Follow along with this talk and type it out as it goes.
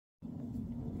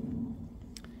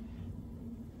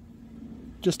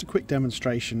just a quick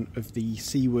demonstration of the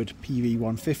Seaward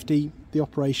PV150. The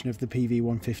operation of the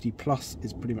PV150 Plus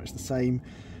is pretty much the same,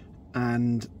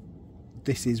 and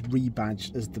this is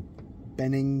rebadged as the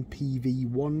Benning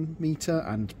PV1 meter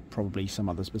and probably some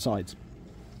others besides.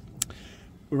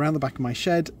 Around the back of my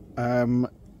shed,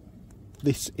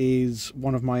 this is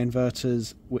one of my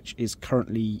inverters which is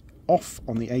currently off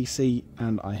on the AC,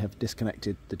 and I have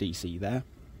disconnected the DC there.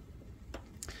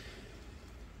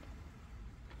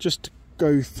 Just to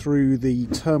go through the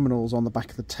terminals on the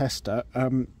back of the tester,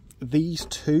 these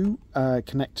two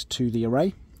connect to the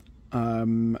array.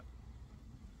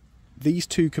 These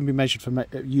two can be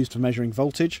measured used for measuring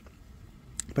voltage,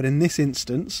 but in this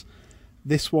instance,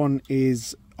 this one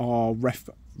is our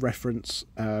reference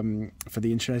for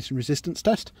the insulation resistance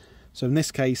test. So in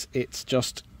this case, it's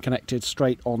just connected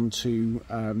straight onto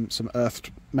some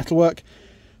earthed metalwork.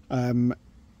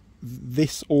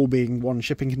 This all being one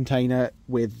shipping container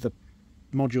with the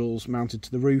modules mounted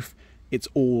to the roof, it's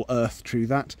all earthed through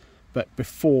that. But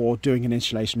before doing an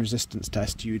insulation resistance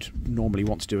test, you'd normally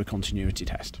want to do a continuity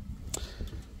test.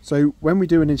 So when we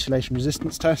do an insulation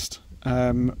resistance test,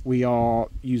 we are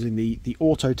using the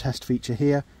auto test feature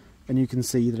here, and you can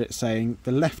see that it's saying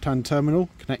the left-hand terminal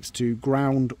connects to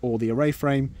ground or the array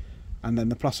frame, and then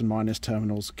the plus and minus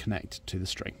terminals connect to the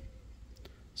string.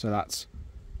 So that's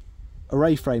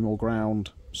array frame or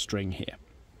ground, string here.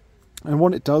 And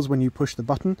what it does when you push the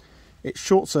button, it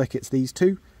short circuits these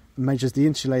two and measures the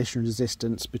insulation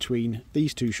resistance between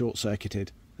these two short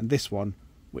circuited and this one,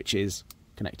 which is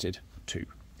connected to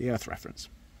the earth reference.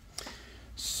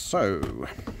 So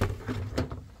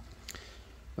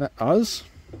let us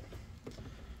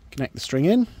connect the string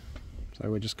in. So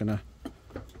we're just going to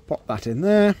pop that in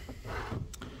there.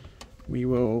 We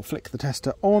will flick the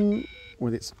tester on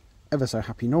with its ever so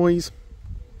happy noise,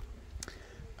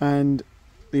 and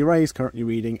the array is currently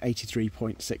reading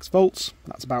 83.6 volts.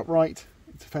 That's about right.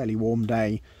 It's a fairly warm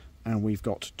day, and we've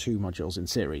got two modules in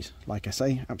series. Like I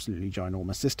say, absolutely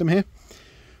ginormous system here.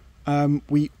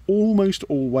 We almost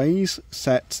always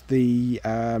set the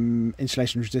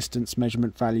insulation resistance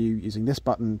measurement value using this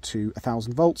button to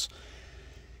 1000 volts.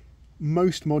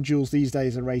 Most modules these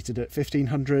days are rated at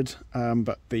 1500,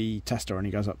 but the tester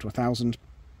only goes up to 1000.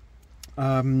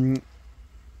 Yeah,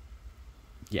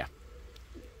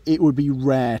 it would be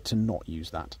rare to not use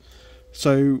that.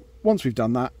 So once we've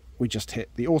done that, we just hit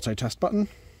the auto test button,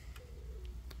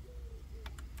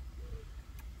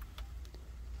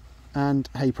 and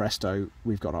hey presto,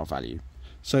 we've got our value.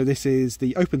 So this is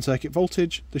the open circuit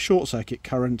voltage, the short circuit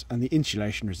current, and the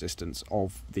insulation resistance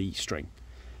of the string.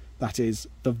 That is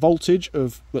the voltage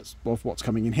of what's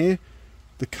coming in here,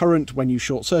 the current when you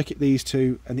short circuit these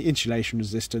two, and the insulation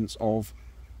resistance of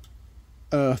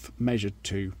earth measured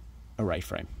to array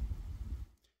frame.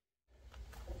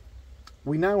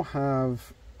 We now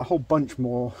have a whole bunch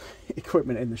more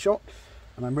equipment in the shop,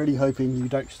 and I'm really hoping you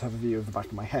don't just have a view of the back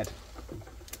of my head.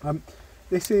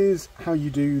 This is how you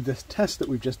do this test that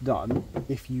we've just done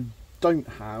if you don't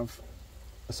have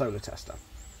a solar tester.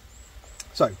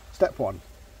 So, step one,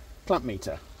 clamp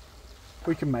meter.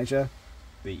 We can measure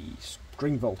the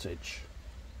string voltage.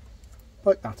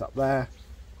 Poke that up there,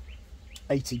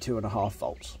 82.5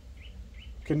 volts.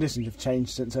 Conditions have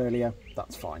changed since earlier,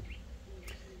 that's fine.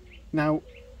 Now,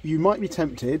 you might be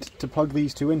tempted to plug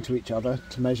these two into each other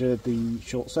to measure the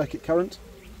short circuit current.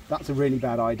 That's a really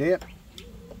bad idea.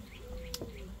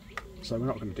 So we're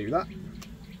not going to do that.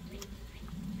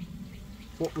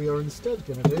 What we are instead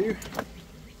going to do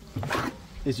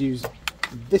is use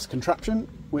this contraption,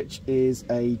 which is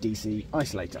a DC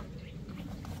isolator.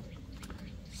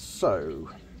 So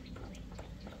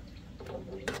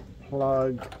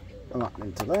plug that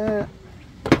into there.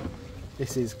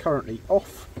 This is currently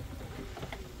off.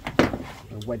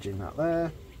 We're wedging that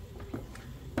there,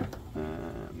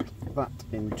 and that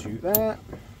into there.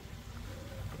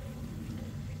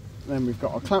 Then we've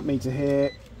got our clamp meter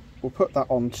here. We'll put that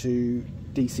onto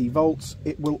DC volts.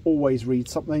 It will always read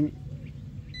something,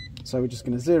 so we're just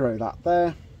going to zero that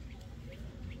there.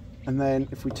 And then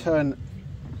if we turn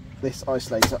this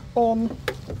isolator on,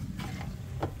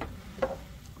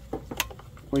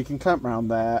 we can clamp round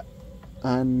there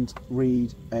and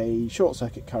read a short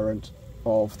circuit current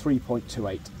of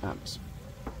 3.28 amps.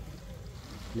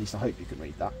 At least I hope you can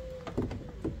read that.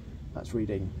 That's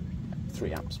reading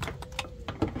 3 amps.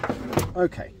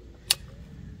 Okay,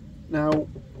 now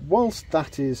whilst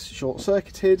that is short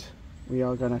circuited, we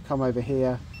are going to come over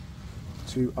here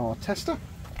to our tester.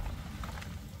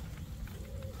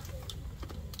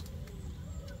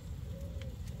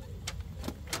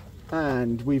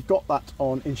 And we've got that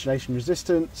on insulation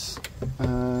resistance,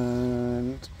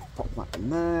 and pop that in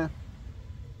there.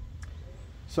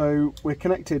 So we're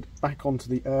connected back onto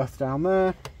the earth down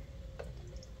there,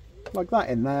 plug that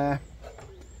in there,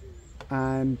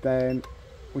 and then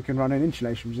we can run an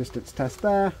insulation resistance test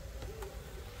there,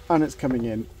 and it's coming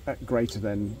in at greater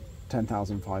than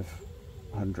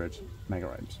 10,500 mega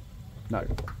ohms. No,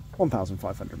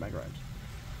 1,500 mega ohms.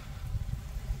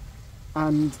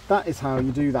 And that is how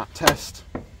you do that test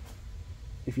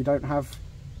if you don't have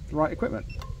the right equipment.